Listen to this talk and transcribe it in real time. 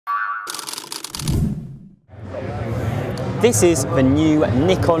This is the new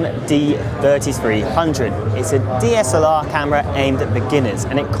Nikon D3300. It's a DSLR camera aimed at beginners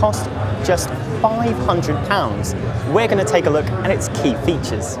and it costs just £500. We're going to take a look at its key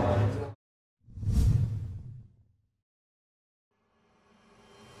features.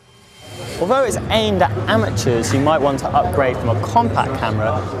 Although it's aimed at amateurs who might want to upgrade from a compact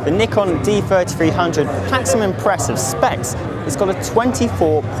camera, the Nikon D3300 packs some impressive specs. It's got a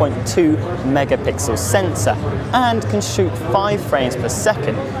 24.2 megapixel sensor and can shoot 5 frames per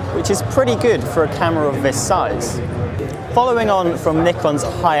second, which is pretty good for a camera of this size. Following on from Nikon's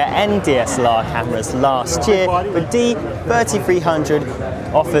higher-end DSLR cameras last year, the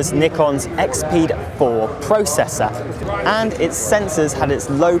D3300 offers Nikon's X-Speed 4 processor, and its sensors had its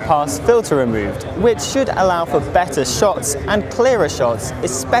low-pass filter removed, which should allow for better shots and clearer shots,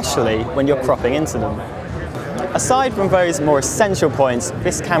 especially when you're cropping into them. Aside from those more essential points,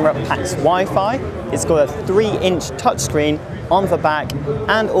 this camera packs Wi-Fi, it's got a 3-inch touchscreen on the back,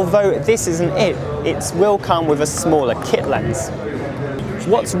 and although this isn't it will come with a smaller kit lens.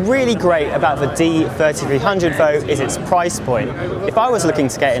 What's really great about the D3300 though is its price point. If I was looking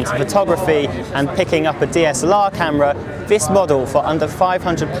to get into photography and picking up a DSLR camera, this model for under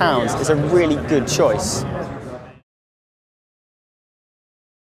 £500 is a really good choice.